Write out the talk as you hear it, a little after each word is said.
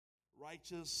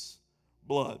Righteous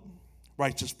blood.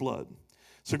 Righteous blood.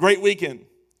 It's a great weekend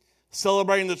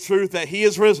celebrating the truth that He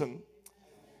is risen.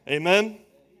 Amen.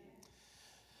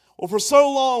 Well, for so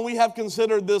long we have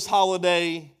considered this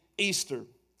holiday Easter.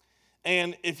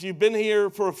 And if you've been here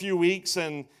for a few weeks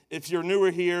and if you're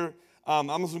newer here, I'm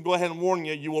just going to go ahead and warn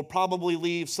you, you will probably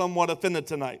leave somewhat offended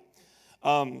tonight.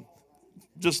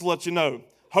 Just to let you know.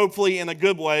 Hopefully in a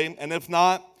good way. And if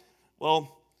not,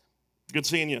 well, good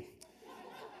seeing you.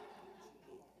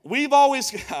 We've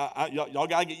always, y'all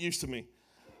got to get used to me.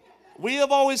 We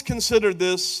have always considered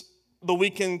this the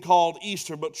weekend called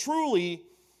Easter, but truly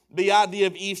the idea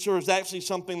of Easter is actually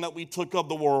something that we took of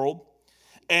the world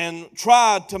and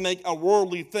tried to make a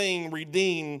worldly thing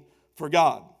redeemed for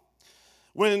God.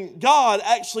 When God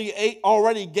actually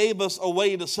already gave us a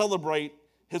way to celebrate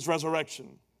His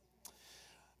resurrection.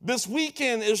 This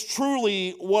weekend is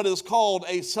truly what is called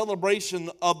a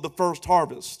celebration of the first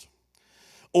harvest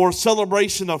or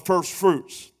celebration of first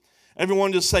fruits.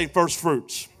 Everyone just say first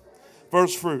fruits.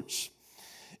 First fruits.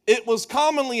 It was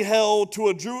commonly held to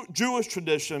a Jewish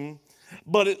tradition,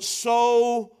 but it's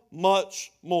so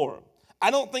much more.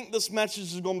 I don't think this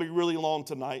message is going to be really long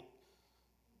tonight.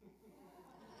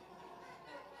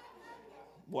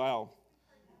 Wow.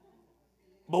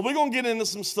 But we're going to get into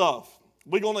some stuff.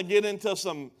 We're going to get into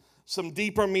some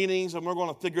deeper meanings, and we're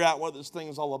going to figure out what this thing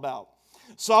is all about.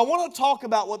 So I want to talk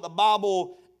about what the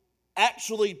Bible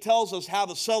actually tells us how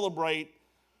to celebrate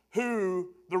who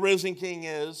the risen King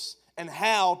is and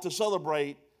how to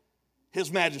celebrate His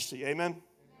majesty. Amen?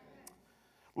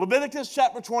 Leviticus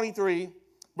chapter 23,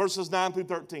 verses 9 through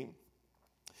 13.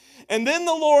 And then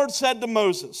the Lord said to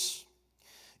Moses,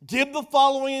 give the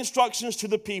following instructions to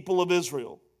the people of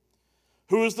Israel.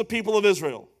 Who is the people of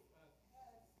Israel?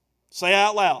 Say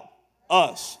out loud.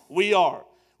 Us. We are.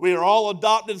 We are all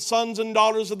adopted sons and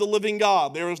daughters of the living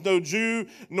God. There is no Jew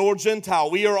nor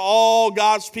Gentile. We are all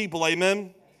God's people.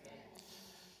 Amen?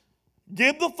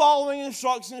 Give the following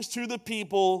instructions to the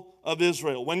people of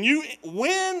Israel. When you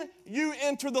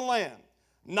enter the land,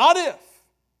 not if,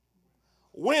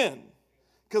 when,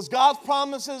 because God's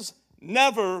promises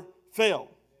never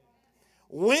fail.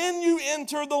 When you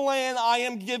enter the land I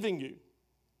am giving you,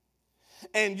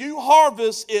 and you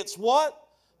harvest its what?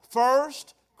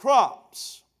 First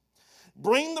crops.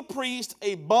 Bring the priest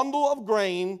a bundle of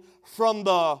grain from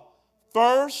the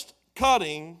first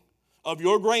cutting of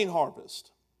your grain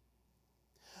harvest.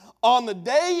 On the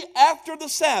day after the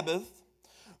Sabbath,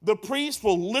 the priest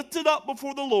will lift it up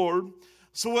before the Lord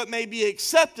so it may be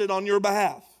accepted on your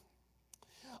behalf.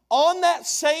 On that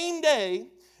same day,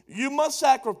 you must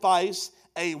sacrifice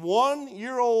a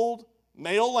 1-year-old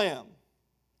male lamb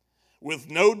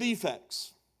with no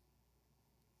defects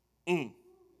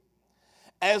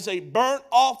as a burnt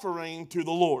offering to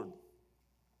the Lord.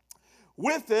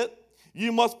 With it,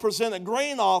 you must present a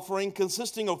grain offering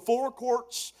consisting of 4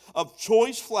 quarts of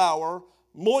choice flour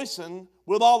moistened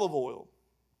with olive oil.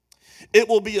 It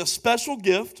will be a special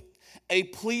gift, a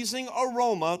pleasing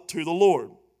aroma to the Lord.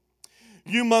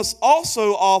 You must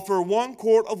also offer 1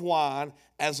 quart of wine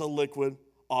as a liquid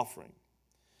offering.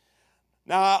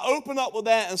 Now, I open up with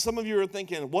that, and some of you are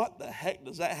thinking, what the heck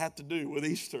does that have to do with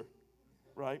Easter?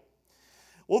 Right?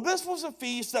 Well, this was a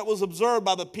feast that was observed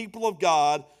by the people of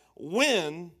God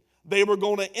when they were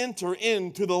going to enter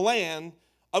into the land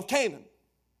of Canaan.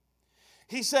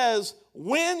 He says,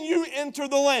 when you enter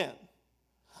the land,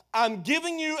 I'm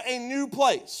giving you a new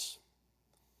place.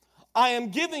 I am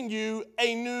giving you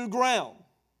a new ground.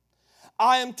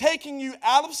 I am taking you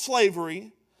out of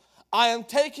slavery. I am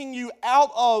taking you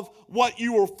out of what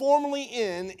you were formerly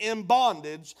in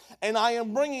bondage, and I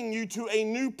am bringing you to a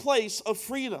new place of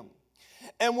freedom.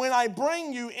 And when I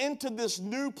bring you into this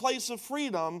new place of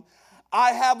freedom,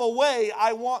 I have a way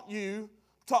I want you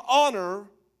to honor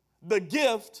the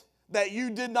gift that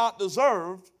you did not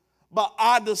deserve, but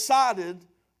I decided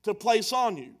to place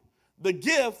on you. The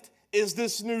gift is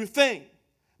this new thing,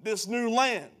 this new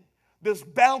land, this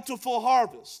bountiful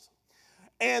harvest.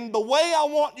 And the way I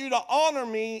want you to honor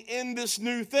me in this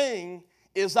new thing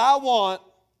is I want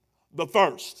the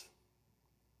first.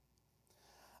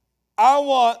 I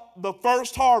want the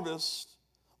first harvest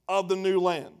of the new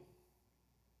land.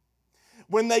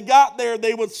 When they got there,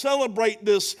 they would celebrate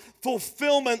this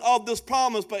fulfillment of this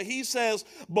promise. But he says,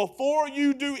 before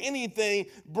you do anything,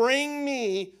 bring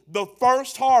me the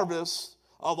first harvest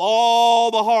of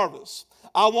all the harvests.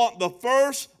 I want the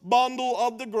first bundle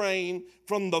of the grain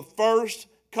from the first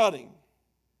cutting.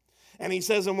 And he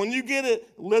says, and when you get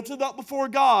it, lift it up before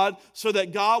God so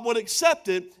that God would accept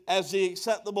it as the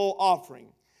acceptable offering.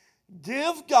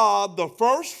 Give God the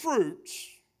first fruits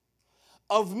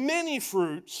of many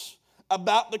fruits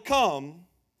about to come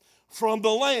from the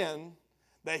land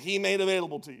that he made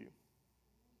available to you.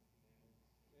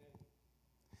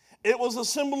 It was a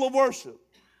symbol of worship.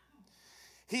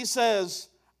 He says,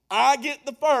 I get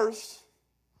the first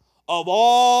of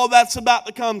all that's about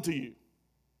to come to you.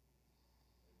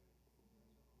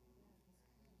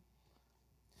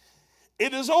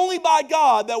 It is only by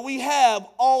God that we have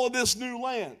all of this new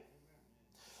land.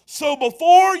 So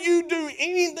before you do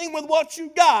anything with what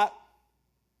you got,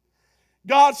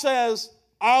 God says,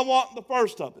 I want the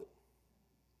first of it.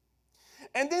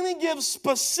 And then he gives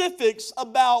specifics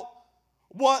about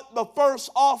what the first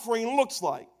offering looks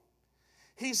like.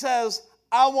 He says,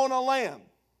 I want a lamb.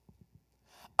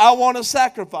 I want a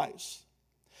sacrifice.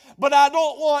 But I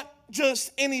don't want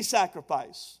just any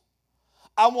sacrifice.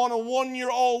 I want a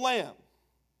 1-year-old lamb.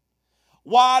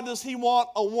 Why does he want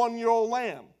a 1-year-old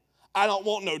lamb? I don't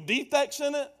want no defects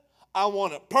in it. I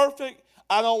want it perfect.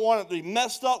 I don't want it to be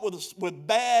messed up with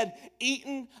bad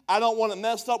eating. I don't want it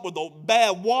messed up with the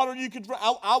bad water you could drink.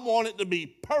 I want it to be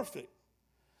perfect.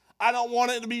 I don't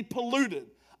want it to be polluted.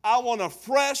 I want a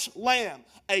fresh lamb,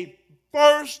 a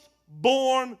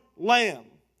firstborn lamb.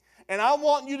 And I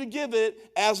want you to give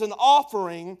it as an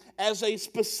offering,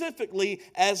 specifically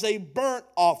as a burnt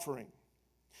offering.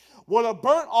 What a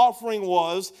burnt offering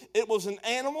was, it was an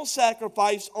animal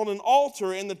sacrifice on an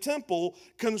altar in the temple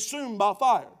consumed by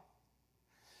fire.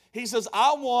 He says,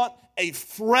 I want a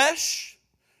fresh,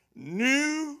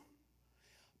 new,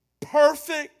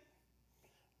 perfect,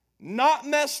 not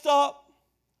messed up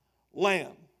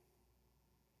lamb.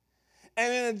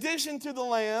 And in addition to the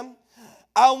lamb,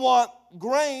 I want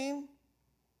grain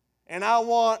and I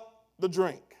want the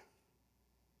drink.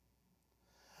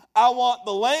 I want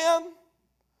the lamb,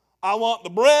 I want the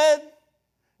bread,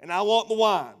 and I want the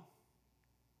wine.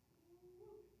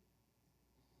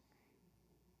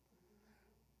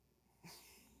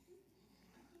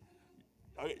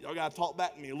 Y'all got to talk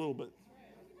back to me a little bit.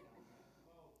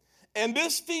 And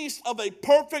this feast of a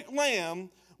perfect lamb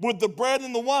with the bread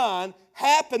and the wine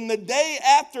happened the day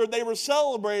after they were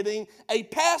celebrating a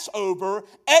Passover,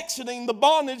 exiting the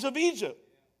bondage of Egypt,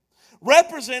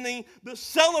 representing the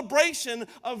celebration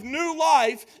of new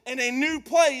life in a new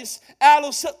place out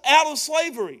of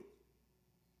slavery.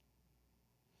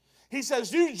 He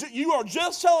says, you are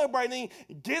just celebrating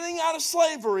getting out of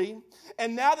slavery,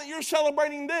 and now that you're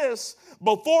celebrating this,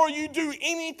 before you do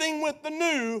anything with the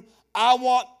new, I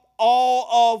want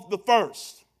all of the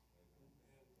first.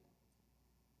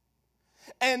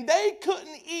 And they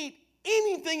couldn't eat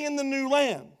anything in the new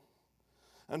land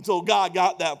until God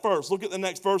got that first. Look at the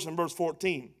next verse in verse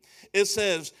 14. It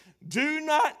says, do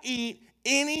not eat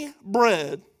any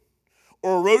bread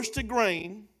or roasted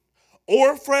grain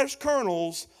or fresh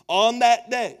kernels on that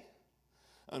day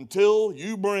until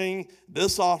you bring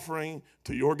this offering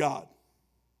to your God.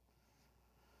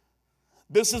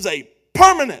 This is a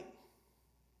permanent.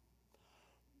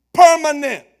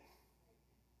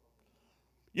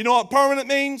 You know what permanent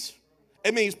means?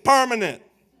 It means permanent.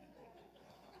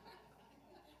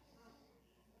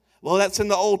 Well, that's in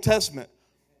the Old Testament.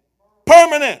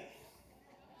 Permanent.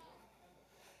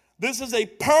 This is a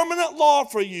permanent law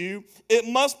for you. It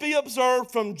must be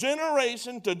observed from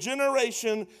generation to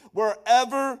generation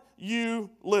wherever you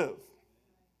live.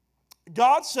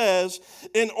 God says,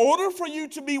 in order for you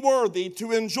to be worthy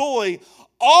to enjoy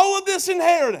all of this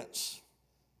inheritance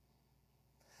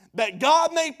that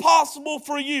God made possible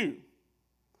for you,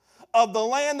 of the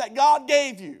land that God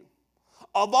gave you,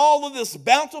 of all of this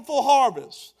bountiful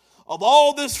harvest, of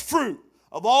all this fruit,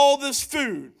 of all this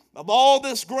food, of all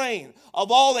this grain,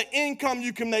 of all the income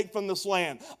you can make from this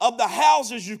land, of the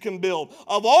houses you can build,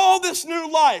 of all this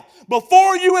new life,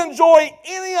 before you enjoy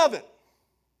any of it,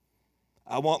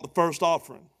 I want the first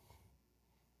offering.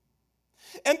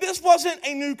 And this wasn't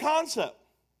a new concept.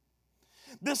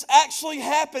 This actually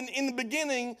happened in the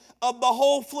beginning of the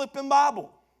whole flipping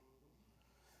Bible.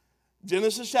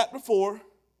 Genesis chapter 4,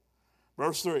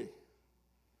 verse 3.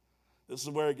 This is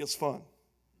where it gets fun.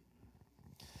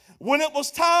 When it was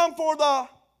time for the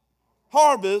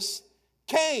harvest,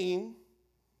 Cain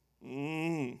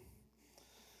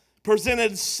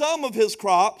presented some of his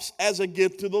crops as a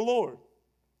gift to the Lord.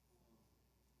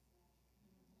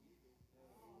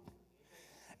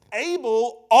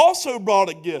 Abel also brought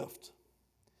a gift.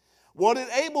 What did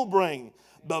Abel bring?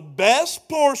 The best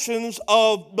portions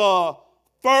of the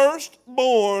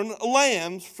firstborn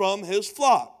lambs from his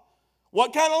flock.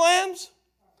 What kind of lambs?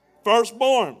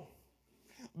 Firstborn.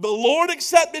 The Lord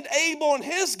accepted Abel and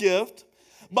his gift,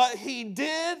 but he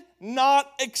did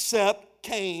not accept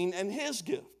Cain and his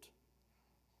gift.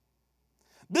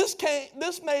 This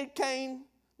made Cain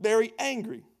very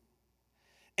angry.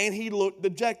 and he looked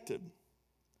dejected.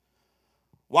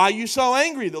 Why are you so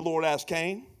angry? The Lord asked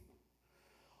Cain.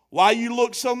 Why you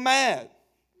look so mad?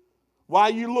 Why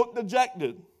you look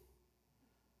dejected?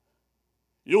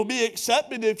 You'll be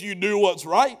accepted if you do what's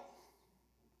right.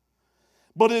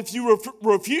 But if you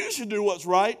refuse to do what's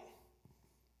right,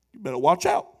 you better watch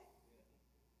out.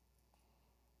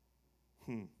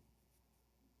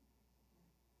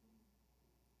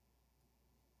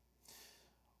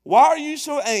 Why are you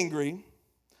so angry?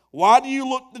 Why do you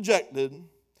look dejected?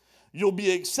 You'll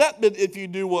be accepted if you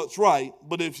do what's right,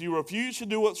 but if you refuse to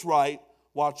do what's right,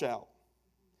 watch out.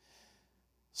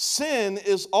 Sin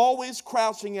is always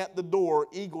crouching at the door,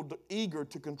 eager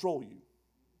to control you.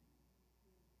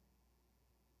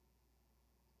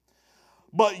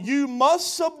 But you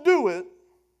must subdue it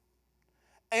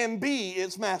and be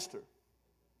its master.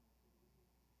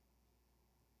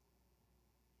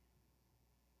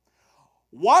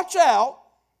 Watch out.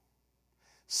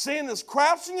 Sin is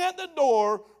crouching at the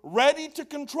door, ready to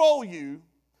control you,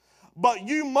 but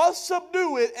you must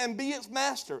subdue it and be its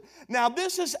master. Now,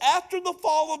 this is after the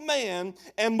fall of man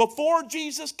and before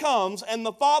Jesus comes, and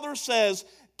the Father says,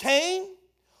 Cain,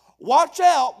 watch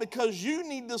out because you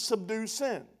need to subdue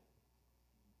sin.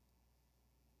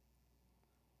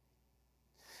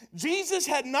 Jesus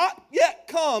had not yet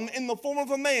come in the form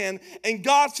of a man, and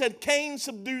God said, Cain,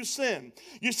 subdue sin.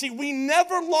 You see, we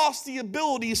never lost the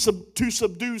ability to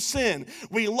subdue sin.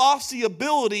 We lost the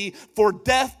ability for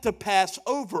death to pass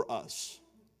over us.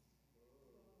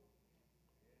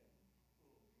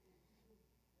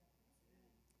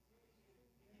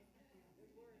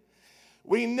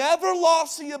 We never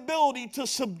lost the ability to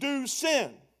subdue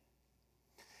sin.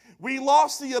 We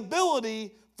lost the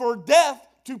ability for death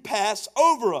to pass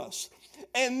over us.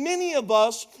 And many of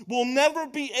us will never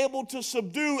be able to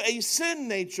subdue a sin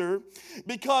nature,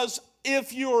 because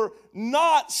if you're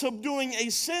not subduing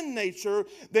a sin nature,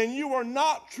 then you are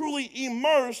not truly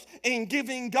immersed in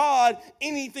giving God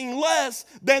anything less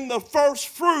than the first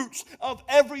fruits of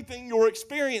everything you're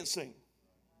experiencing.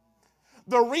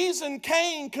 The reason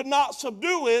Cain could not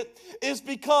subdue it is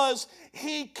because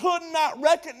he could not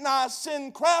recognize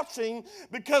sin crouching,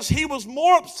 because he was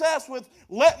more obsessed with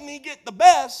let me get the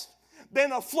best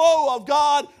than a flow of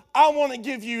God, I want to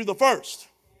give you the first.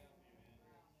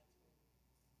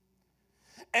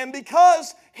 And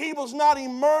because he was not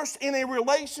immersed in a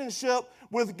relationship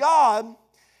with God,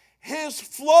 his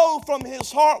flow from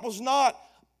his heart was not,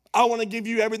 I want to give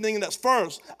you everything that's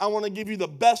first. I want to give you the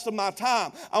best of my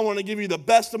time. I want to give you the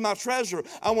best of my treasure.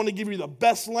 I want to give you the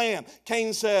best lamb.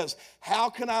 Cain says, how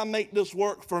can I make this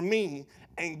work for me?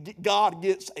 And God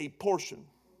gets a portion.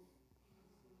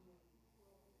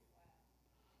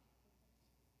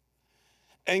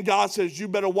 And God says, you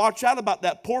better watch out about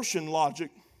that portion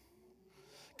logic,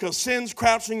 because sin's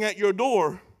crouching at your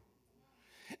door,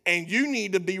 and you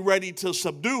need to be ready to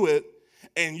subdue it,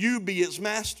 and you be its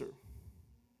master.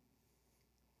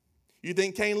 You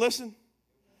think Cain listened?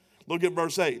 Look at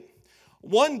verse 8.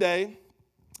 One day,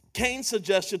 Cain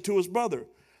suggested to his brother,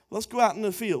 let's go out in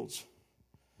the fields.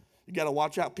 You got to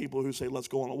watch out people who say, let's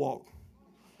go on a walk.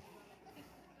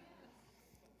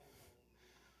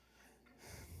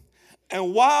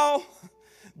 And while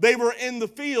they were in the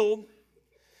field,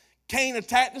 Cain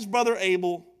attacked his brother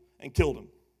Abel and killed him.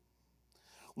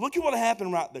 Look at what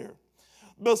happened right there.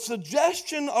 The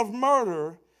suggestion of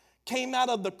murder came out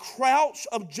of the crouch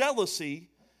of jealousy,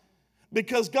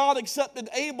 because God accepted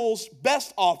Abel's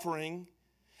best offering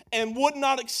and would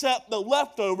not accept the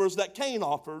leftovers that Cain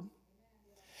offered.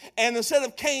 And instead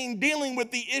of Cain dealing with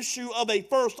the issue of a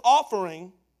first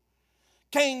offering,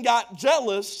 Cain got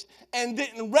jealous and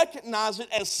didn't recognize it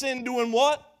as sin doing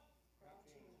what?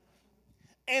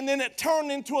 And then it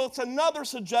turned into another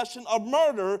suggestion of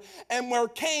murder, and where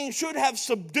Cain should have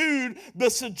subdued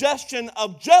the suggestion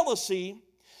of jealousy,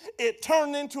 it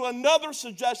turned into another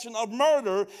suggestion of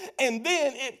murder, and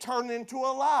then it turned into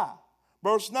a lie.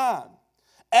 Verse 9.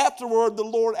 Afterward, the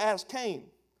Lord asked Cain,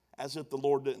 as if the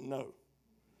Lord didn't know,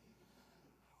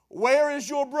 where is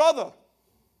your brother?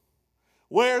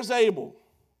 Where's Abel?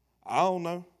 I don't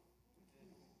know.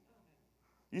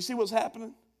 You see what's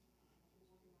happening?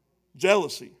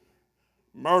 Jealousy,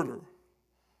 murder,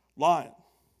 lying.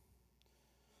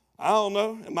 I don't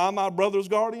know. Am I my brother's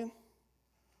guardian?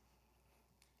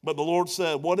 But the Lord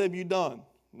said, what have you done?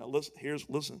 Now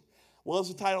listen. What is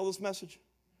the title of this message?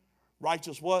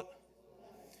 Righteous what?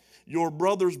 Your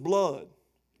brother's blood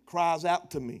cries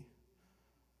out to me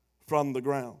from the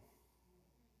ground.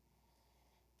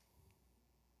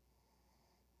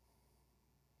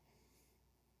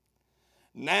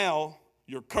 Now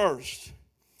you're cursed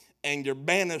and you're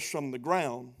banished from the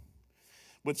ground,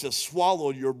 which has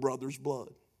swallowed your brother's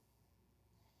blood.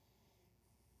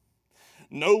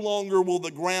 No longer will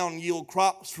the ground yield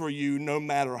crops for you, no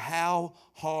matter how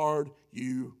hard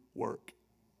you work.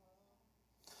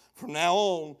 From now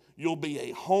on, you'll be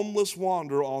a homeless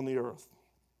wanderer on the earth.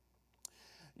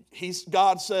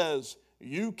 God says,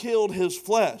 you killed his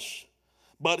flesh,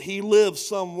 but he lives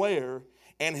somewhere,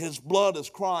 and his blood is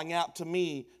crying out to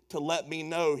me to let me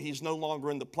know he's no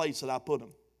longer in the place that I put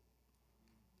him.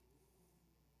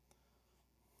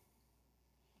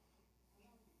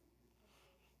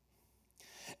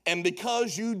 And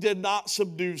because you did not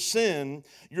subdue sin,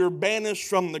 you're banished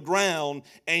from the ground,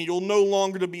 and you'll no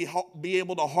longer be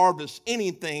able to harvest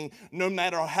anything, no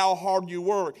matter how hard you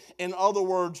work. In other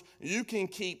words, you can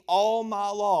keep all my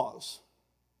laws,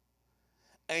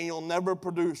 and you'll never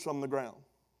produce from the ground.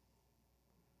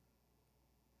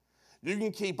 You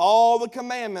can keep all the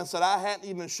commandments that I hadn't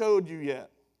even showed you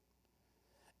yet,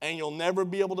 and you'll never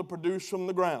be able to produce from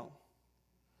the ground.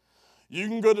 You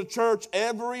can go to church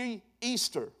every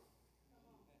Easter.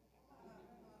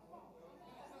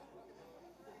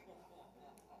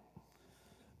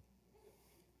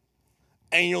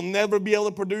 And you'll never be able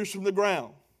to produce from the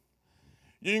ground.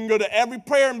 You can go to every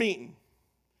prayer meeting.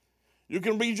 You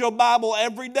can read your Bible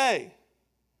every day.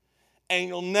 And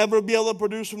you'll never be able to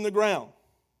produce from the ground.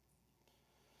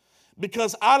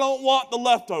 Because I don't want the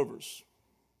leftovers.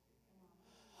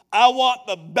 I want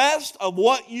the best of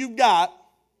what you've got.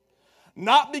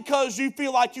 Not because you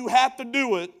feel like you have to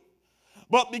do it,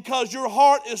 but because your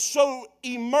heart is so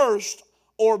immersed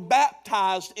or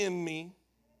baptized in me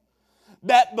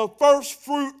that the first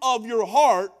fruit of your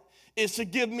heart is to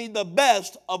give me the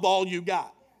best of all you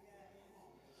got.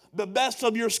 The best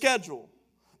of your schedule,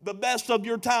 the best of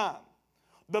your time,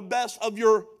 the best of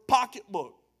your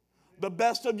pocketbook, the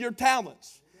best of your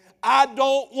talents. I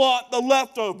don't want the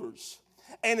leftovers.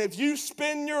 And if you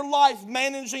spend your life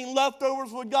managing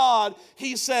leftovers with God,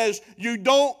 he says you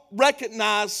don't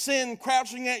recognize sin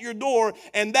crouching at your door,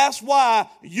 and that's why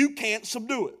you can't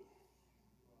subdue it.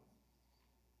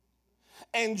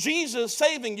 And Jesus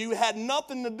saving you had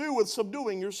nothing to do with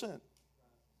subduing your sin.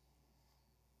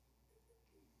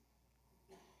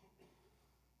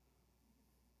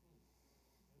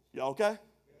 Y'all okay?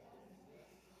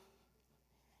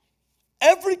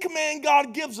 Every command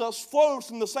God gives us flows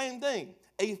from the same thing.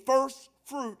 A first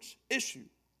fruits issue.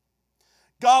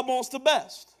 God wants the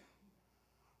best.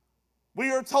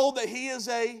 We are told that he is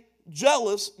a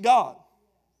jealous God.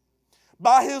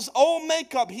 By his own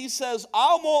makeup, he says,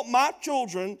 I want my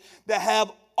children to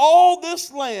have all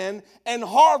this land and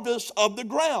harvest of the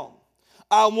ground.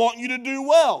 I want you to do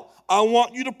well. I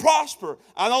want you to prosper.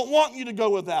 I don't want you to go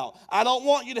without. I don't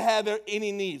want you to have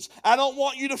any needs. I don't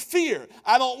want you to fear.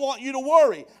 I don't want you to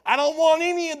worry. I don't want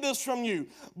any of this from you.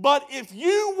 But if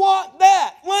you want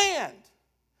that land,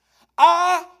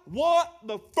 I want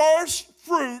the first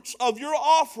fruits of your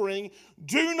offering.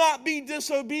 Do not be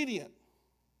disobedient.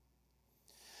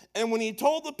 And when he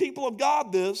told the people of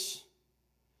God this,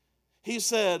 he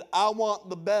said, I want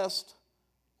the best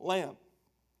lamb.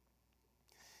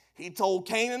 He told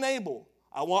Cain and Abel,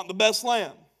 I want the best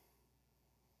lamb.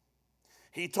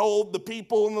 He told the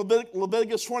people in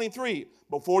Leviticus 23,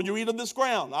 before you eat of this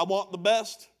ground, I want the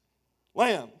best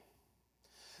lamb.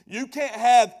 You can't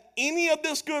have any of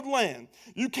this good land.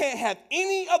 You can't have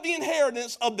any of the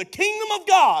inheritance of the kingdom of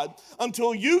God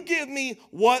until you give me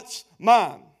what's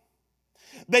mine.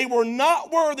 They were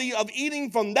not worthy of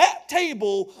eating from that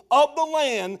table of the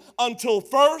land until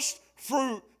first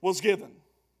fruit was given.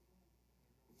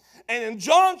 And in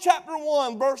John chapter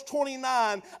 1, verse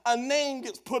 29, a name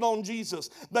gets put on Jesus.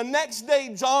 The next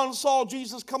day, John saw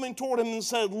Jesus coming toward him and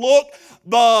said, look,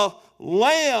 the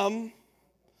Lamb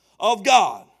of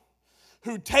God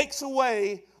who takes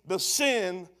away the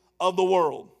sin of the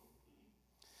world.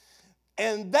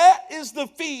 And that is the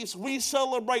feast we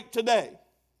celebrate today.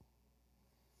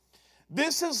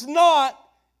 This is not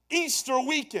Easter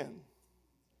weekend.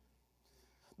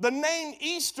 The name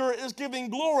Easter is giving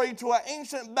glory to an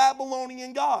ancient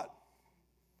Babylonian god.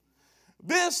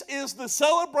 This is the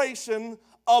celebration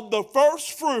of the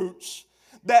first fruits,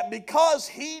 that because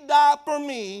he died for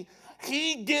me,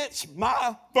 he gets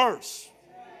my first.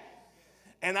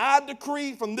 And I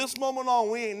decree from this moment on,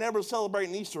 we ain't never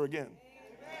celebrating Easter again.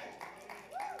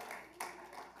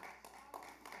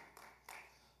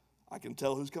 I can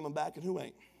tell who's coming back and who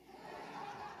ain't.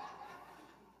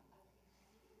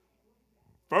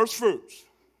 First fruits.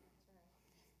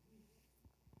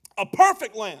 A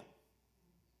perfect lamb.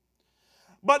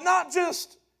 But not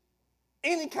just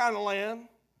any kind of lamb.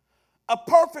 A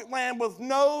perfect lamb with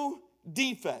no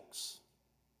defects.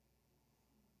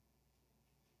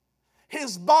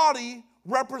 his body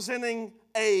representing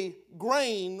a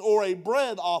grain or a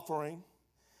bread offering,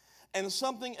 and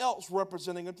something else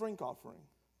representing a drink offering,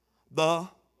 the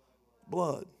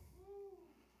blood.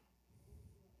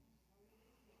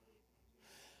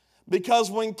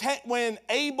 Because when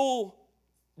Abel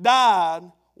died,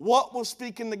 what was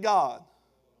speaking to God?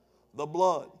 The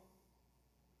blood.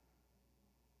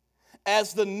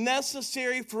 As the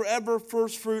necessary forever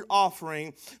first fruit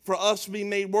offering for us to be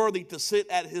made worthy to sit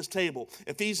at his table.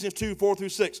 Ephesians 2, 4 through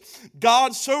 6.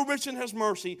 God, so rich in his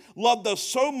mercy, loved us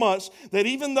so much that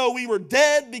even though we were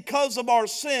dead because of our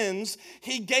sins,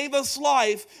 he gave us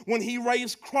life when he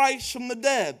raised Christ from the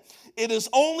dead. It is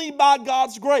only by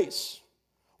God's grace.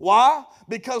 Why?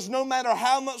 Because no matter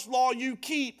how much law you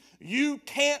keep, you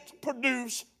can't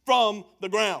produce from the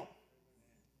ground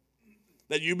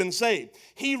that you've been saved.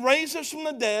 He raised us from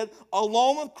the dead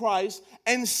along with Christ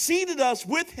and seated us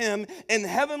with him in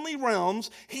heavenly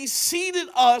realms. He seated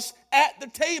us at the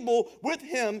table with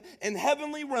him in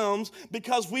heavenly realms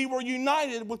because we were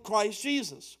united with Christ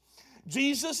Jesus.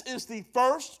 Jesus is the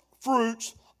first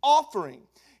fruits offering.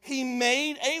 He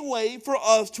made a way for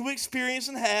us to experience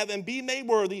and have and be made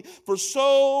worthy for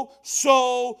so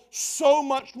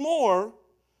much more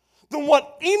than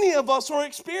what any of us are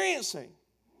experiencing.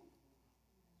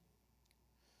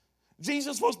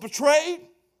 Jesus was betrayed,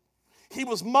 he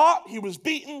was mocked, he was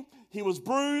beaten, he was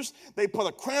bruised. They put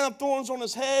a crown of thorns on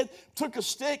his head, took a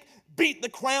stick, beat the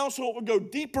crown so it would go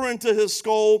deeper into his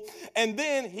skull, and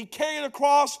then he carried a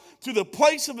cross to the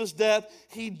place of his death.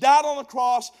 He died on the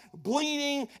cross,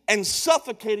 bleeding and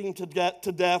suffocating to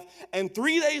death. And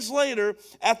 3 days later,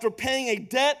 after paying a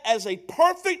debt as a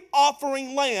perfect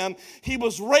offering lamb, he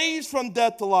was raised from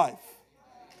death to life.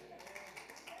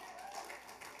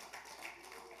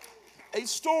 A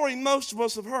story most of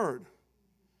us have heard.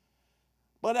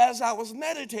 But as I was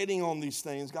meditating on these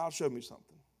things, God showed me something.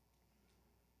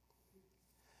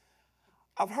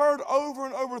 I've heard over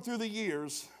and over through the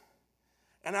years,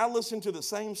 and I listen to the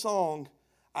same song.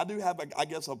 I do have, I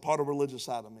guess, a part of religious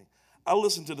side of me. I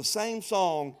listen to the same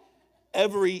song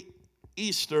every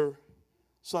Easter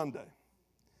Sunday.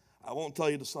 I won't tell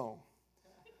you the song,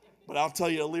 but I'll tell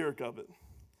you a lyric of it.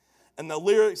 And the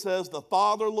lyric says, the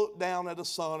Father looked down at his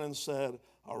Son and said,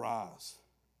 arise.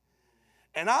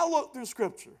 And I looked through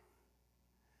Scripture,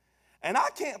 and I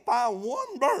can't find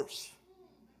one verse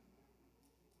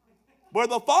where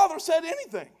the Father said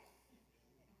anything.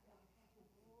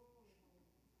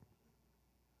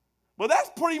 But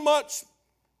that's pretty much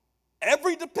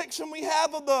every depiction we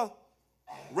have of the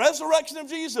resurrection of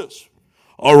Jesus.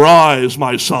 Arise,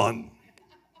 my son.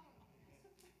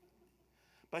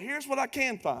 But here's what I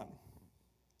can find.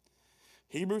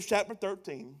 Hebrews chapter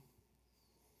 13,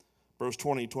 verse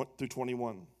 20 through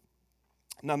 21.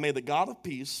 Now may the God of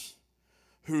peace,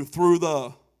 who through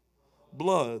the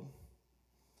blood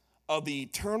of the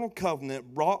eternal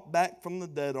covenant brought back from the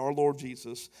dead our Lord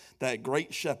Jesus, that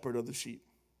great shepherd of the sheep,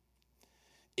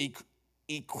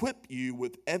 equip you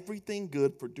with everything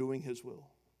good for doing his will.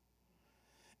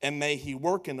 And may he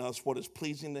work in us what is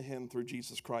pleasing to him through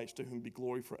Jesus Christ, to whom be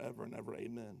glory forever and ever.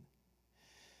 Amen.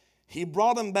 He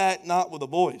brought him back not with a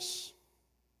voice,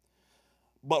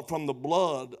 but from the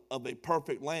blood of a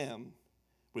perfect lamb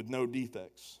with no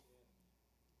defects.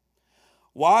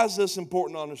 Why is this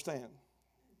important to understand?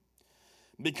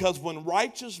 Because when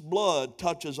righteous blood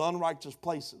touches unrighteous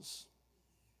places,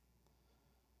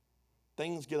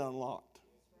 things get unlocked.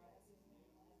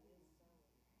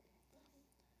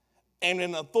 And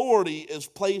an authority is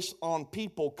placed on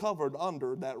people covered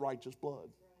under that righteous blood.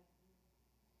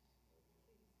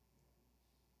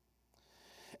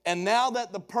 And now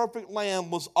that the perfect lamb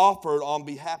was offered on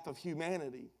behalf of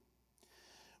humanity,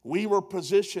 we were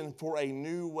positioned for a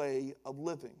new way of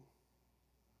living,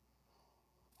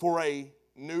 for a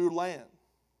new land,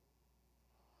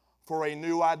 for a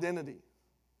new identity,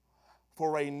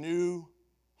 for a new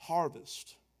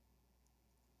harvest.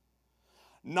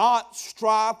 Not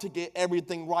strive to get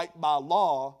everything right by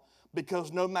law,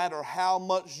 because no matter how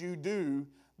much you do,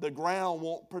 the ground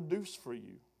won't produce for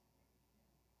you.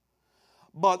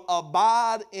 But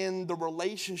abide in the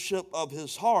relationship of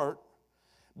his heart,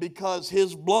 because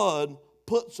his blood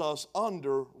puts us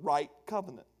under right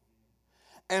covenant.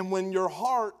 And when your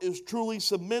heart is truly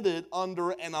submitted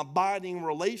under an abiding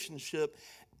relationship,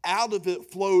 out of it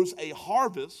flows a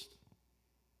harvest.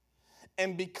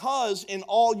 And because in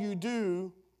all you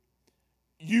do,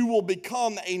 you will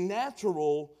become a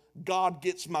natural God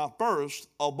gets my first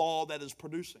of all that is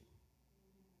producing.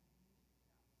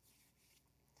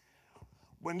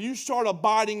 When you start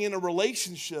abiding in a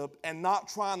relationship and not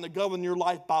trying to govern your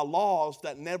life by laws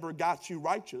that never got you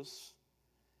righteous,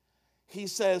 he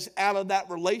says, out of that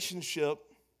relationship,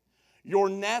 your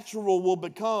natural will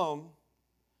become,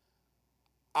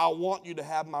 I want you to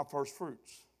have my first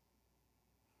fruits.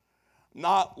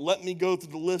 Not let me go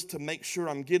through the list to make sure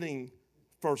I'm getting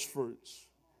first fruits.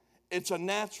 It's a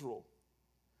natural.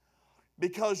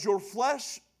 Because your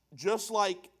flesh, just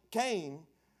like Cain,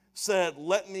 said,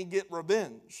 let me get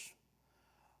revenge.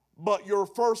 But your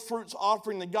first fruits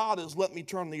offering to God is, let me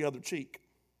turn the other cheek.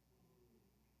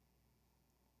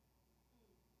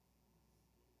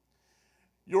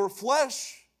 Your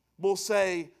flesh will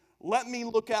say, let me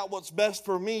look at what's best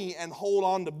for me and hold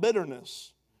on to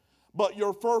bitterness. But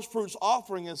your first fruits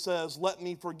offering, it says, let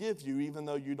me forgive you even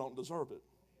though you don't deserve it.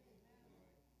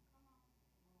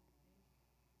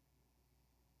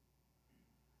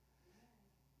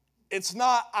 It's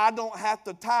not, I don't have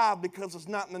to tithe because it's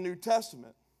not in the New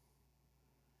Testament.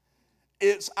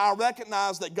 It's, I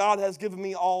recognize that God has given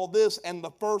me all this, and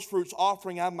the first fruits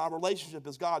offering out of my relationship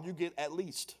is, God, you get at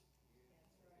least.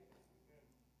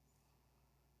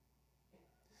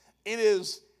 It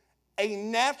is a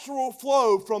natural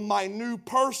flow from my new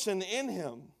person in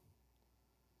him,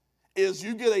 is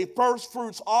you get a first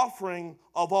fruits offering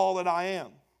of all that I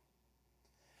am.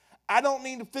 I don't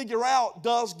need to figure out,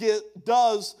 does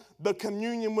the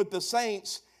communion with the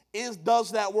saints,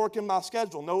 does that work in my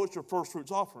schedule? No, it's your first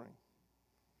fruits offering.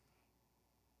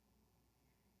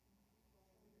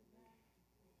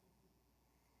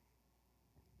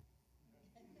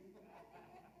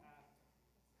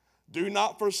 Do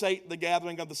not forsake the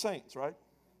gathering of the saints, right?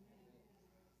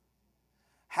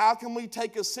 How can we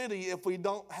take a city if we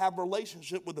don't have a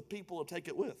relationship with the people to take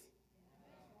it with?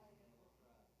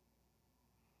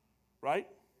 Right?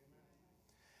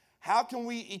 How can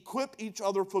we equip each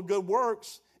other for good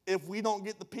works if we don't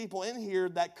get the people in here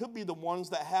that could be the ones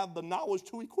that have the knowledge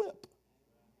to equip?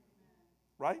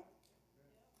 Right?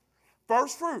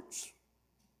 First fruits.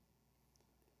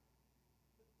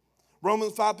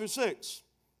 Romans 5-6.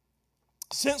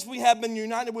 Since we have been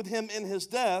united with him in his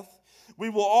death, we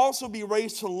will also be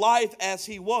raised to life as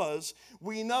he was.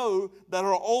 We know that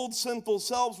our old sinful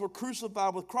selves were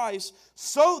crucified with Christ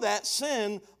so that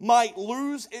sin might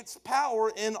lose its power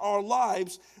in our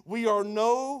lives. We are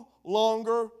no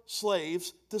longer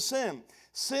slaves to sin.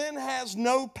 Sin has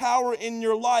no power in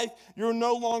your life. You're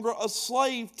no longer a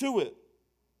slave to it.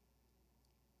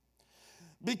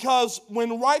 Because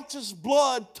when righteous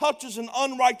blood touches an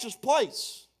unrighteous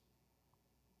place,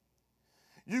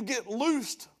 you get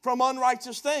loosed from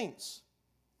unrighteous things.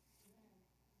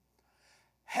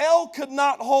 Hell could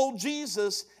not hold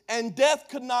Jesus, and death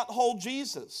could not hold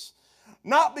Jesus.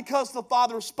 Not because the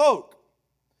Father spoke,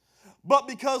 but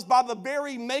because by the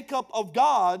very makeup of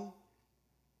God,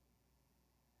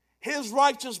 his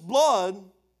righteous blood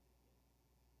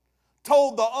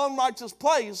told the unrighteous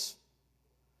place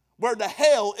where to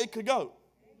hell it could go.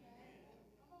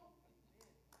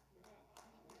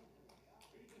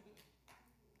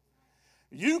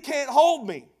 You can't hold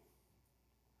me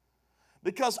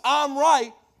because I'm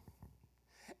right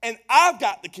and I've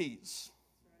got the keys.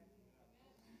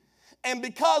 And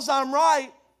because I'm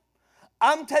right,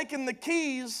 I'm taking the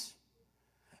keys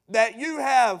that you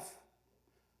have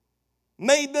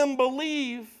made them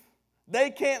believe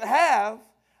they can't have,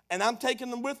 and I'm taking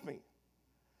them with me.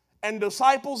 And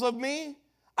disciples of me,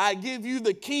 I give you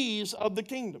the keys of the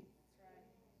kingdom.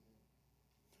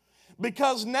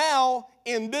 Because now,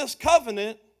 in this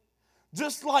covenant,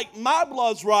 just like my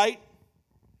blood's right,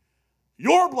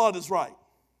 your blood is right.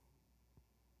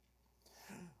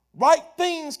 Right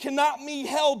things cannot be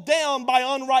held down by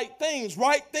unright things.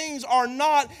 Right things are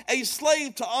not a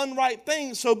slave to unright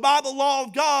things. So by the law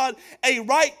of God, a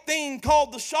right thing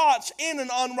called the shots in an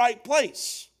unright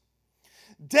place.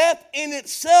 Death in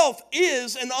itself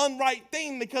is an unright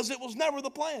thing because it was never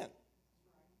the plan.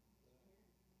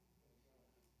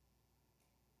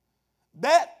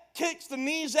 That kicks the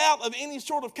knees out of any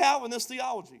sort of Calvinist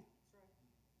theology.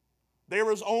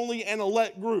 There is only an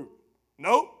elect group.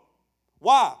 Nope.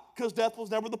 Why? Because death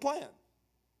was never the plan.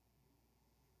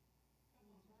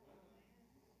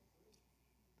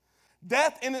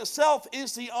 Death in itself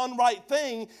is the unright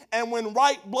thing, and when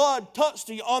right blood touched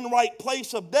the unright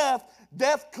place of death,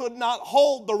 death could not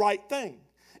hold the right thing.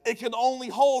 It could only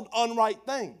hold unright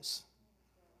things.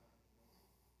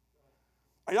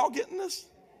 Are y'all getting this?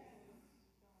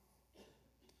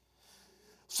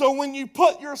 So when you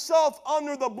put yourself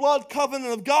under the blood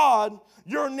covenant of God,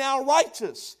 you're now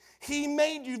righteous. He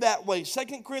made you that way.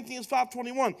 2 Corinthians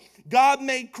 5:21. God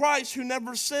made Christ, who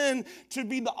never sinned, to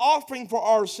be the offering for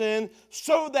our sin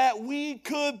so that we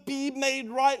could be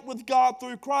made right with God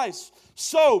through Christ.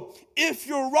 So if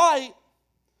you're right,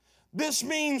 This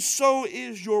means so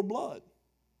is your blood.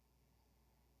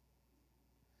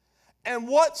 And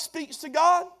what speaks to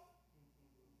God?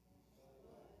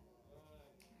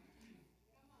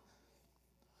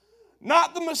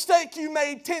 Not the mistake you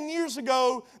made 10 years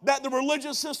ago that the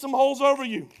religious system holds over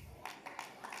you.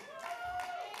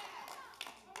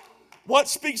 What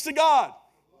speaks to God?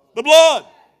 The blood.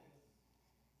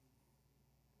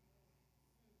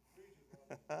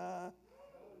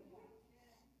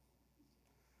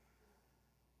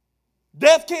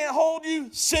 Death can't hold you,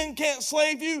 sin can't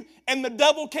slave you, and the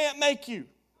devil can't make you.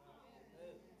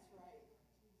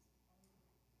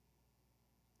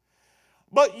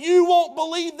 But you won't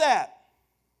believe that.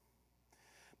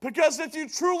 Because if you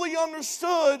truly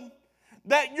understood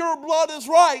that your blood is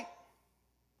right,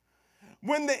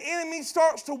 when the enemy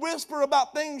starts to whisper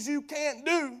about things you can't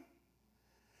do,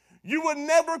 you would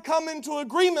never come into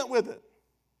agreement with it.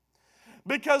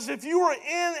 Because if you were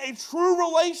in a true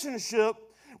relationship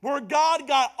where God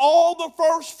got all the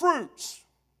first fruits,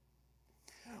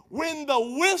 when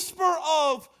the whisper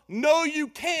of no you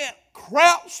can't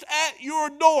crouched at your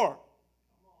door,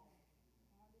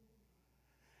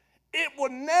 it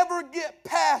would never get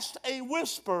past a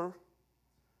whisper,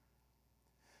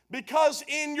 because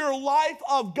in your life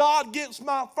of God gets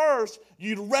my first,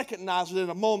 you'd recognize it in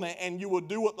a moment and you would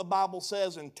do what the Bible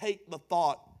says and take the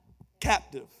thought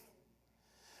captive.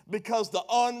 Because the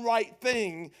unright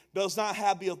thing does not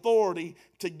have the authority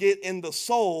to get in the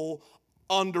soul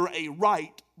under a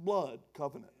right blood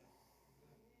covenant.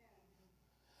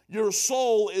 Your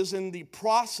soul is in the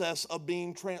process of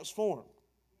being transformed.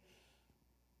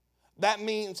 That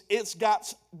means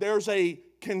there's a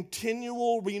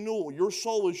continual renewal. Your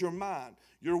soul is your mind,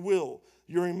 your will,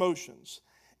 your emotions.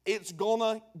 It's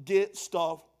gonna get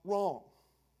stuff wrong.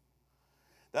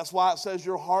 That's why it says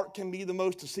your heart can be the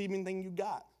most deceiving thing you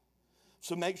got.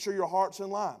 So make sure your heart's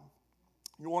in line.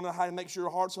 You want to know how to make sure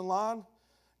your heart's in line?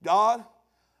 God,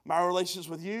 my relations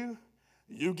with you,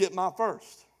 you get my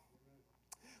first.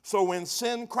 So when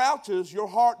sin crouches, your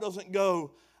heart doesn't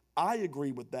go, I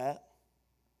agree with that.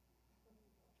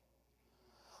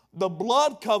 The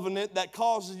blood covenant that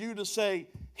causes you to say,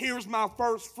 here's my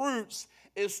first fruits,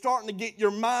 is starting to get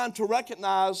your mind to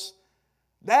recognize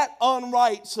that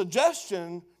unright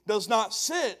suggestion does not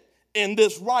sit in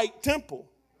this right temple.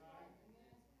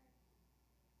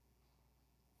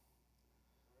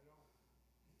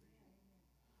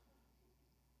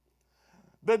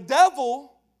 The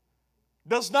devil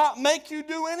does not make you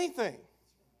do anything.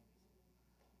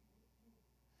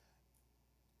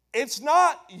 It's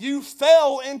not you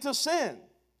fell into sin.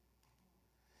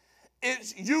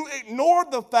 It's you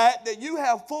ignored the fact that you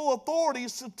have full authority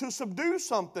to subdue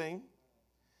something.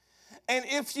 And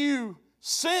if you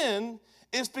sin,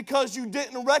 it's because you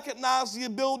didn't recognize the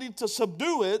ability to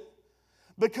subdue it,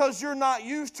 because you're not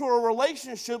used to a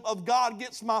relationship of God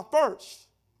gets my first.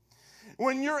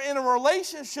 When you're in a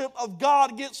relationship of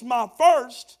God gets my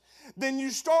first, then you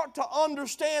start to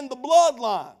understand the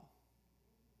bloodline.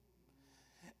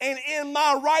 And in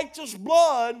my righteous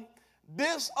blood,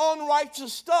 this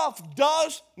unrighteous stuff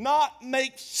does not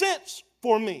make sense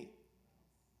for me.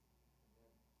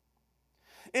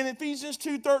 In Ephesians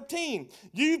 2:13,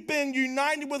 you've been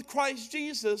united with Christ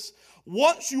Jesus.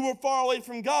 Once you were far away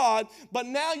from God, but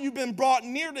now you've been brought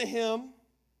near to Him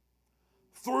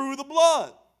through the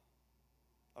blood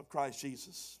of Christ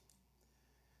Jesus.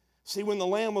 See, when the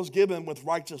Lamb was given with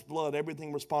righteous blood,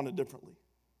 everything responded differently.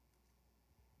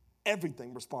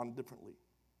 Everything responded differently,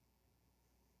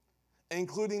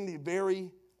 including the very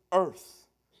earth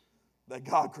that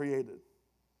God created.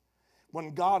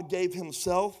 When God gave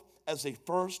Himself as a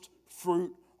first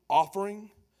fruit offering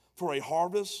for a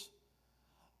harvest,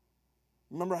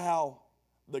 remember how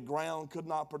the ground could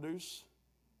not produce?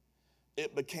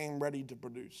 It became ready to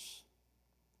produce.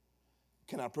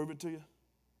 Can I prove it to you?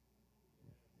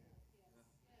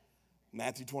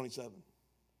 Matthew 27,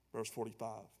 verse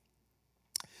 45.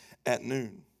 At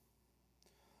noon,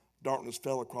 darkness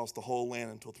fell across the whole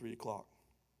land until 3 o'clock.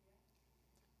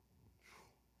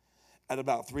 At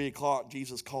about 3 o'clock,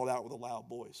 Jesus called out with a loud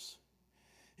voice,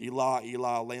 Eli,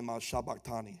 Eli, lema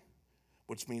sabachthani,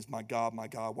 which means, my God,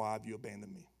 why have you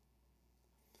abandoned me?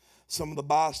 Some of the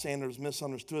bystanders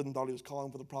misunderstood and thought He was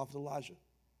calling for the prophet Elijah.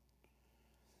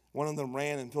 One of them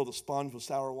ran and filled a sponge with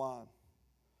sour wine,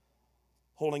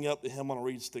 holding up to him on a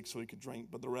reed stick so he could drink.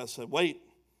 But the rest said, wait,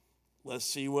 let's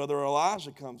see whether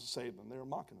Elijah comes to save them. They were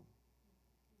mocking Him.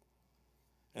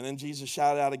 And then Jesus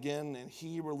shouted out again, and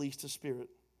He released His Spirit.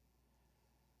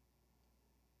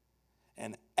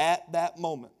 And at that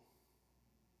moment,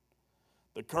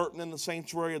 the curtain in the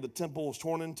sanctuary of the temple was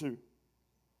torn in two,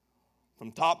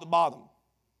 from top to bottom.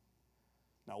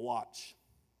 Now watch.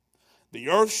 The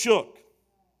earth shook.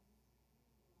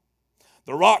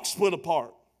 The rocks split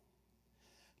apart.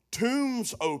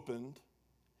 Tombs opened.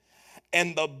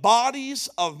 And the bodies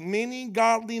of many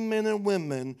godly men and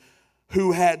women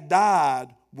who had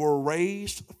died were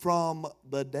raised from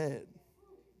the dead.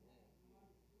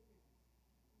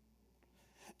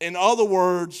 In other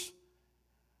words,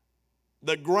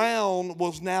 the ground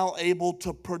was now able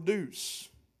to produce.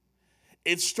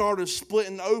 It started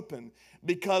splitting open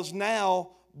because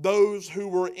now those who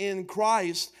were in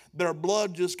Christ, their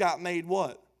blood just got made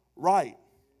what? Right.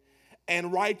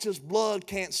 And righteous blood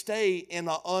can't stay in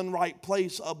an unright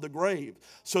place of the grave.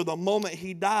 So the moment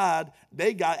he died,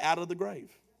 they got out of the grave.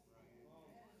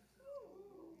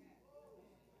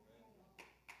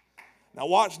 Now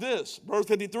watch this, verse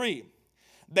 53.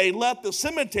 They left the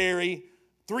cemetery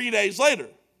 3 days later.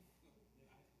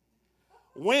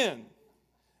 When?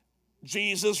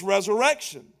 Jesus'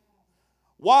 resurrection.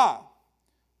 Why?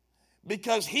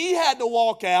 Because he had to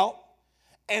walk out,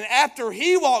 and after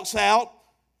he walks out,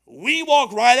 we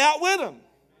walk right out with him.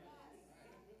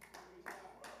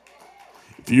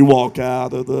 If you walk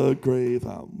out of the grave,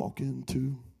 I'm walking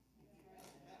too.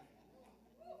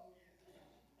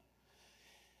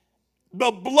 The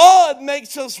blood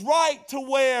makes us right to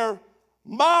where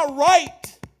my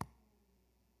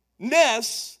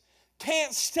rightness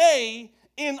can't stay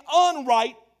in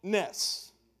unrightness.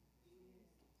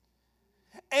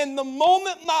 And the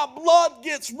moment my blood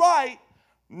gets right,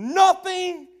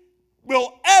 nothing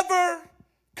will ever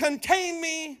contain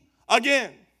me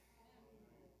again.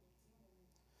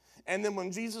 And then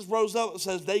when Jesus rose up, it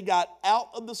says they got out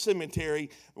of the cemetery,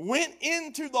 went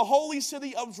into the holy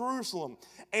city of Jerusalem.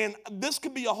 And this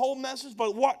could be a whole message,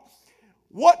 but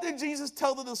what did Jesus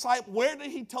tell the disciples? Where did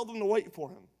he tell them to wait for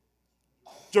him?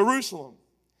 Jerusalem.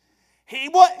 He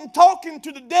wasn't talking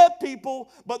to the dead people,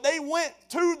 but they went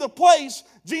to the place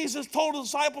Jesus told the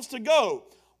disciples to go.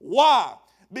 Why?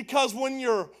 Because when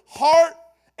your heart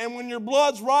and when your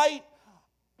blood's right,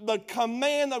 the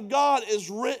command of God is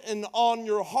written on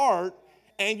your heart,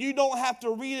 and you don't have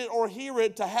to read it or hear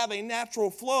it to have a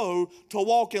natural flow to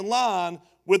walk in line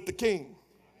with the King.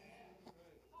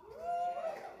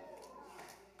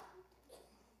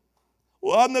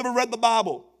 Well, I've never read the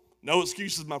Bible. No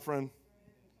excuses, my friend.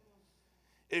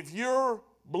 If your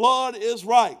blood is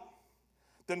right,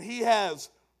 then he has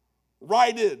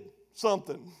righted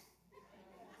something.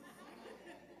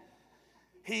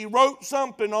 He wrote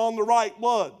something on the right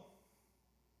blood.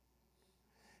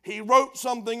 He wrote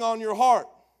something on your heart.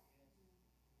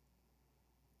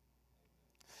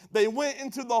 They went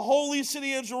into the holy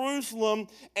city of Jerusalem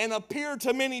and appeared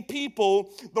to many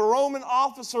people. The Roman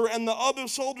officer and the other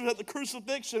soldiers at the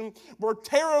crucifixion were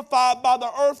terrified by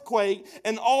the earthquake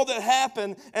and all that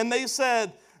happened. And they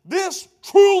said, "This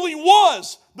truly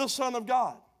was the Son of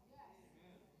God."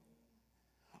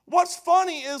 What's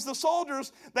funny is the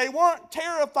soldiers, they weren't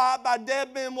terrified by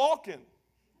dead men walking.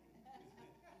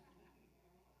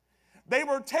 They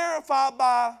were terrified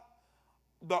by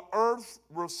the earth's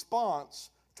response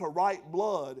to right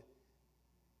blood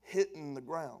hitting the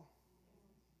ground.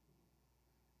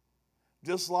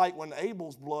 Just like when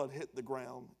Abel's blood hit the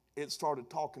ground, it started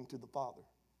talking to the Father.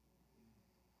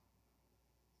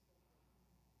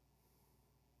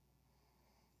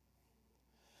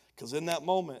 Because in that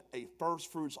moment, a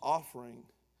first fruits offering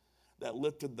that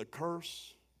lifted the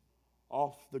curse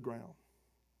off the ground.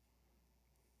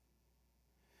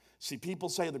 See, people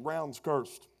say the ground's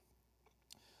cursed.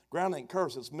 Ground ain't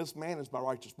cursed, it's mismanaged by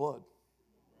righteous blood.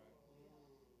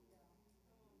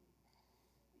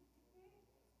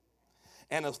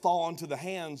 And has fallen into the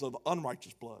hands of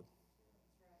unrighteous blood.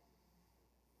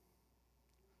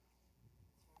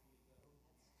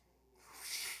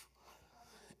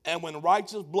 And when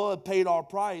righteous blood paid our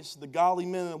price, the godly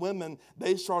men and women,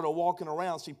 they started walking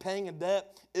around. See, paying a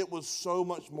debt, it was so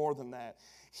much more than that.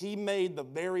 He made the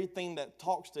very thing that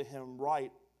talks to him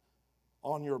right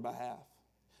on your behalf.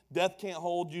 Death can't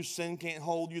hold you, sin can't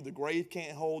hold you, the grave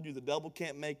can't hold you, the devil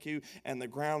can't make you, and the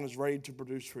ground is ready to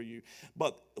produce for you.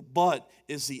 But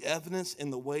is the evidence in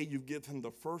the way you give him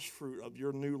the first fruit of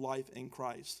your new life in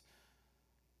Christ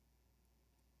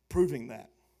proving that?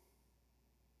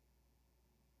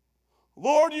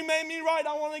 Lord, you made me right.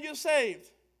 I want to get saved.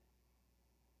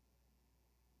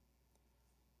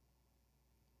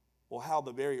 Well, how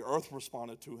the very earth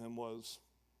responded to him was,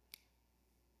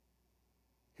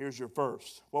 here's your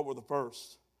first. What were the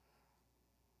first?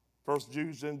 First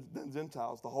Jews and then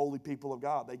Gentiles, the holy people of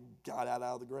God. They got out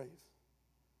of the grave.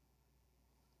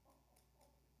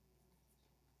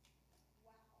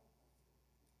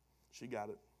 She got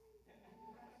it.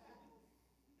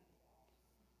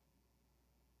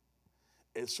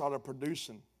 it started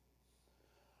producing.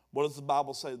 What does the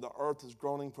Bible say? The earth is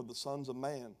groaning for the sons of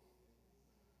man.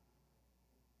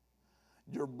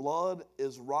 Your blood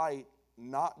is right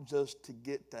not just to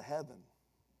get to heaven.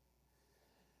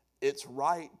 It's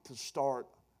right to start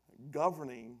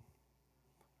governing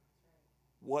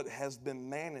what has been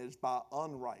managed by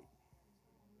unright.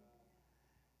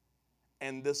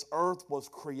 And this earth was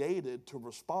created to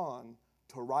respond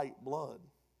to right blood.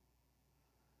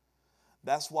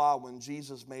 That's why when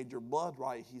Jesus made your blood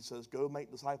right, he says, go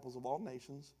make disciples of all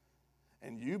nations,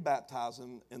 and you baptize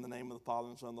them in the name of the Father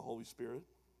and Son and the Holy Spirit.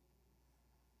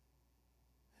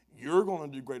 You're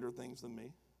going to do greater things than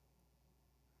me.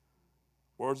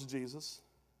 Words of Jesus.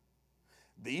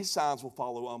 These signs will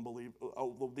follow unbelievers.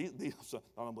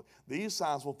 These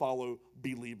signs will follow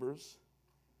believers.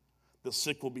 The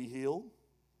sick will be healed.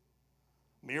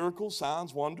 Miracles,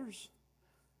 signs, wonders.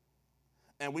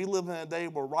 And we live in a day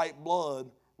where right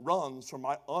blood runs from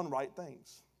unright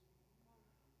things.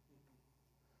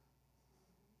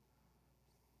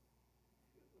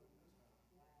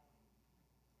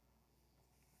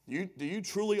 Do you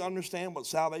truly understand what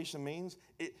salvation means?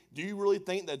 Do you really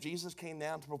think that Jesus came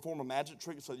down to perform a magic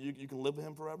trick so you can live with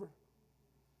him forever?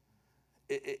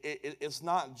 It's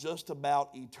not just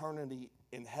about eternity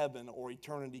in heaven or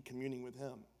eternity communing with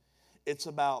him. It's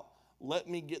about, let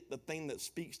me get the thing that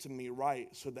speaks to me right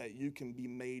so that you can be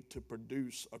made to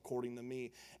produce according to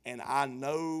me. And I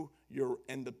know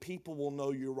and the people will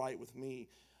know you're right with me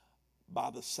by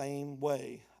the same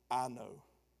way I know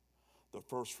the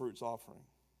first fruits offering.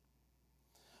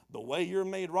 The way you're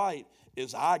made right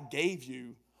is I gave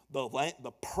you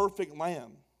the perfect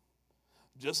lamb.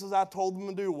 Just as I told them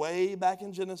to do way back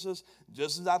in Genesis,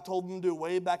 just as I told them to do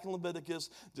way back in Leviticus,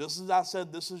 just as I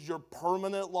said this is your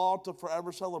permanent law to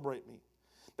forever celebrate me.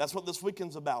 That's what this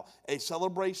weekend's about, a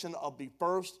celebration of the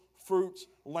first fruits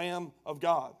Lamb of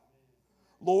God.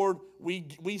 Lord,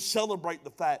 we celebrate the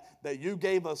fact that you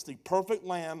gave us the perfect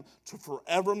lamb to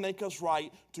forever make us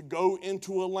right, to go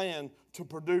into a land to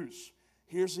produce.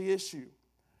 Here's the issue.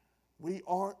 We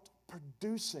aren't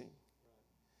producing.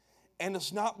 And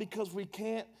it's not because we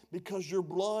can't, because your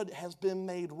blood has been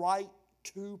made right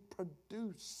to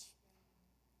produce.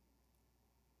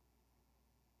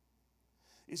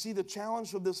 You see, the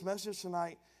challenge of this message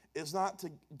tonight is not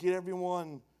to get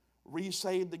everyone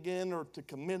re-saved again or to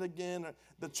commit again.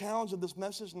 The challenge of this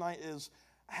message tonight is,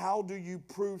 how do you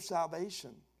prove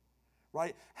salvation?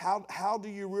 Right? How do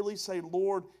you really say,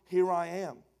 Lord, here I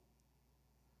am?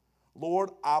 Lord,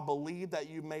 I believe that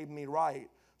you made me right,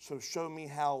 so show me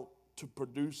how to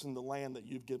produce in the land that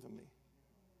you've given me.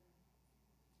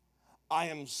 I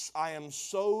am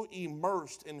so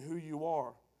immersed in who you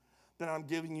are that I'm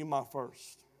giving you my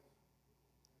first.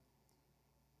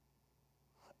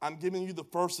 I'm giving you the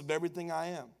first of everything I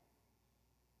am.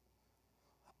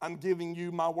 I'm giving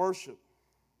you my worship.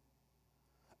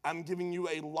 I'm giving you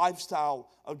a lifestyle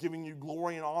of giving you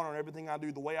glory and honor in everything I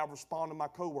do, the way I respond to my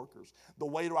coworkers, the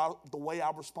way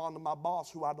I respond to my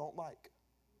boss who I don't like,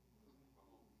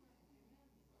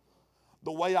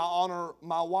 the way I honor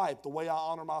my wife, the way I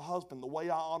honor my husband, the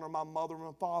way I honor my mother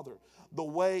and father, the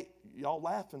way, y'all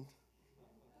laughing,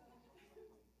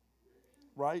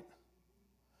 right?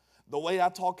 The way I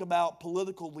talk about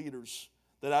political leaders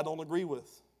that I don't agree with.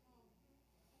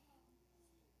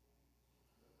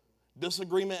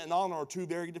 Disagreement and honor are two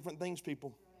very different things,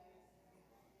 people.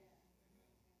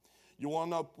 You want to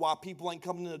know why people ain't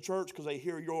coming to the church? Because they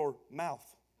hear your mouth.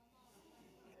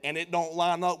 And it don't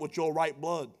line up with your right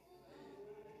blood.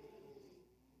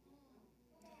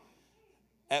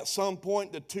 At some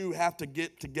point, the two have to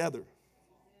get together.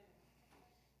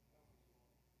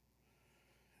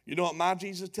 You know what my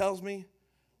Jesus tells me?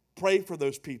 Pray for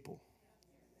those people.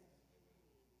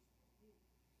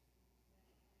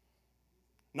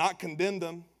 Not condemn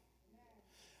them.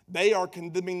 They are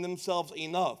condemning themselves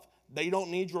enough. They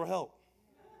don't need your help.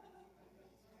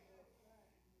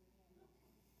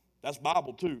 That's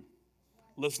Bible too.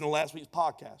 Listen to last week's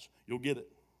podcast. You'll get it.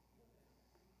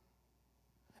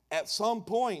 At some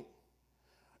point,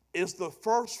 is the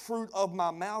first fruit of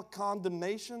my mouth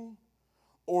condemnation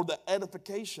or the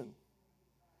edification?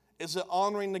 Is it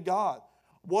honoring to God?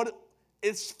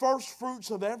 It's first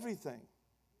fruits of everything.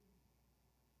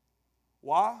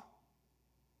 Why?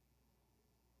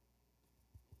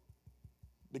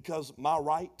 Because my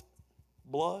right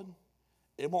blood,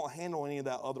 it won't handle any of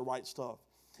that other right stuff.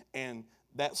 And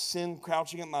that sin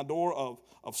crouching at my door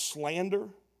of slander,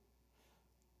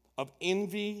 of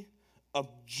envy, of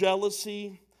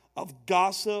jealousy, of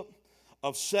gossip,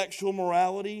 of sexual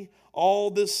morality,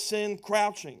 all this sin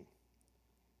crouching.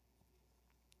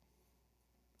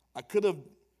 I could have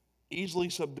easily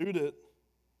subdued it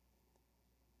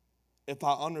if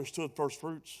I understood first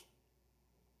fruits.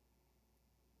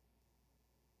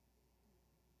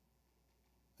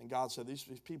 And God said, these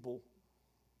people,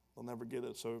 they'll never get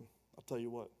it. So I'll tell you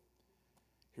what,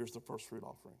 here's the first fruit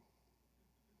offering.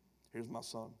 Here's my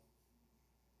son.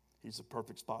 He's a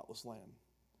perfect, spotless lamb.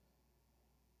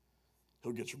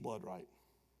 He'll get your blood right.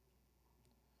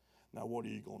 Now, what are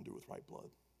you going to do with right blood?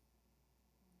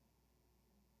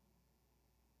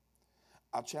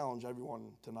 I challenge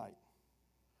everyone tonight.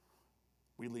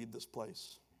 We leave this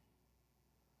place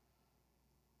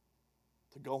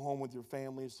to go home with your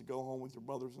families, to go home with your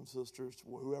brothers and sisters, to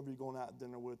whoever you're going out to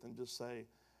dinner with, and just say,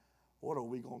 what are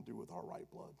we going to do with our right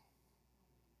blood?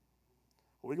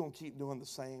 Are we going to keep doing the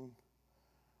same?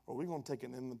 Or are we going to take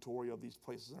an inventory of these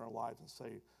places in our lives and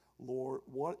say, Lord,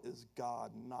 what is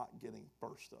God not getting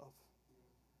first of?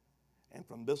 And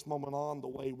from this moment on, the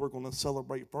way we're going to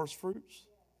celebrate first fruits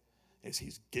is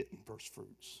he's getting first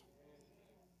fruits.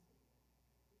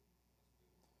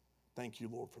 Thank you,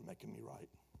 Lord, for making me right.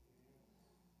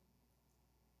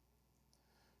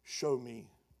 Show me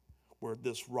where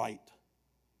this right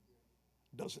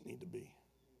doesn't need to be.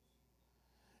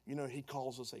 You know, he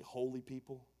calls us a holy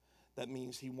people. That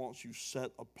means he wants you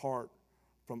set apart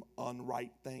from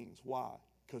unright things. Why?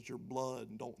 Because your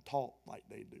blood don't talk like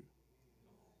they do.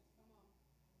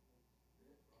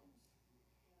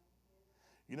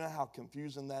 You know how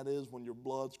confusing that is when your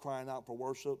blood's crying out for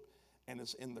worship and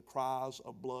it's in the cries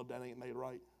of blood that ain't made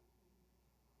right?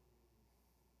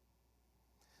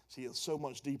 See, it's so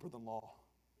much deeper than law.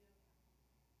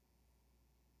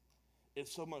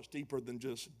 It's so much deeper than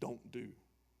just don't do.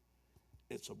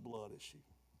 It's a blood issue.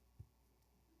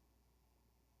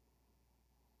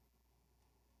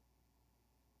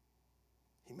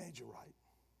 He made you right.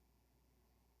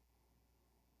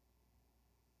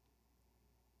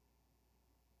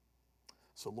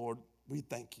 So, Lord, we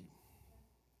thank you.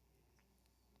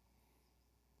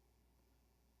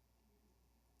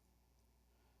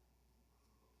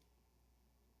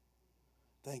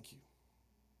 Thank you.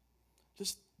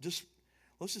 Just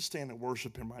let's just stand and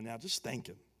worship him right now. Just thank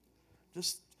him.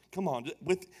 Just come on,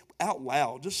 with out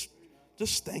loud. Just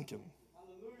thank him.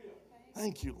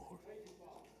 Thank you, Lord.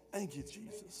 Thank you,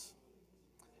 Jesus.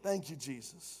 Thank you,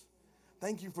 Jesus.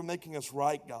 Thank you for making us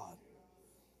right, God.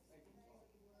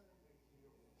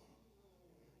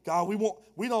 God,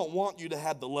 we don't want you to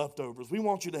have the leftovers. We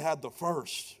want you to have the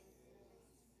first.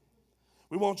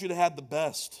 We want you to have the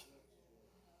best.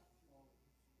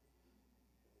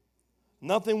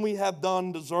 Nothing we have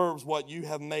done deserves what you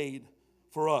have made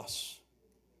for us.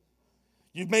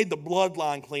 You've made the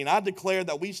bloodline clean. I declare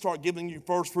that we start giving you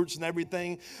first fruits and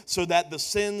everything so that the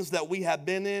sins that we have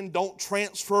been in don't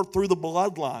transfer through the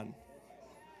bloodline.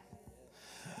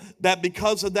 That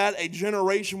because of that, a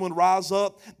generation would rise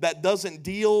up that doesn't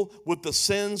deal with the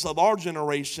sins of our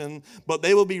generation, but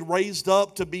they will be raised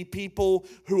up to be people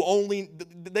who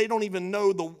they don't even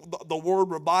know the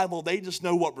word revival. They just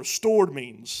know what restored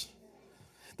means.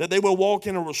 That they will walk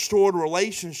in a restored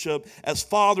relationship as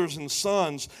fathers and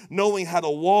sons, knowing how to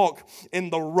walk in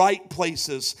the right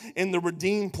places, in the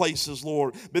redeemed places,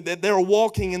 Lord. But that they're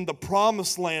walking in the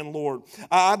promised land, Lord.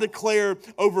 I declare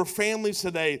over families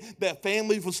today that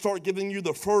families will start giving you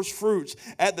the first fruits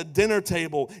at the dinner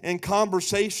table, in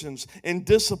conversations, in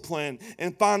discipline,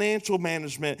 in financial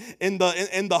management, in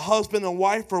the husband and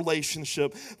wife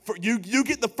relationship. You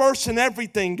get the first in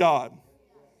everything, God.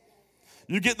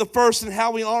 You get the first in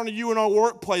how we honor you in our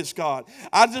workplace, God.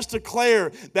 I just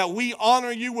declare that we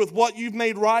honor you with what you've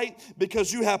made right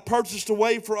because you have purchased a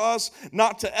way for us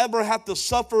not to ever have to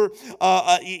suffer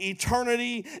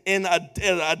eternity in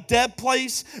a dead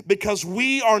place because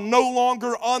we are no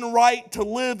longer unright to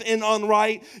live in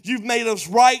unright. You've made us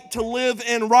right to live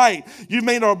in right. You've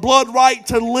made our blood right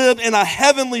to live in a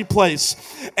heavenly place.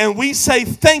 And we say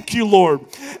thank you, Lord.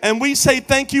 And we say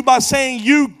thank you by saying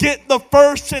you get the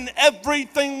first in everything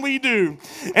we do.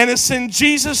 And it's in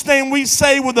Jesus' name we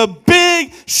say with a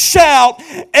big shout,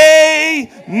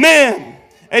 amen.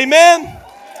 Amen.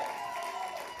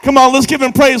 Come on, let's give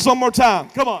him praise one more time.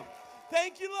 Come on.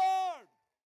 Thank you, Lord.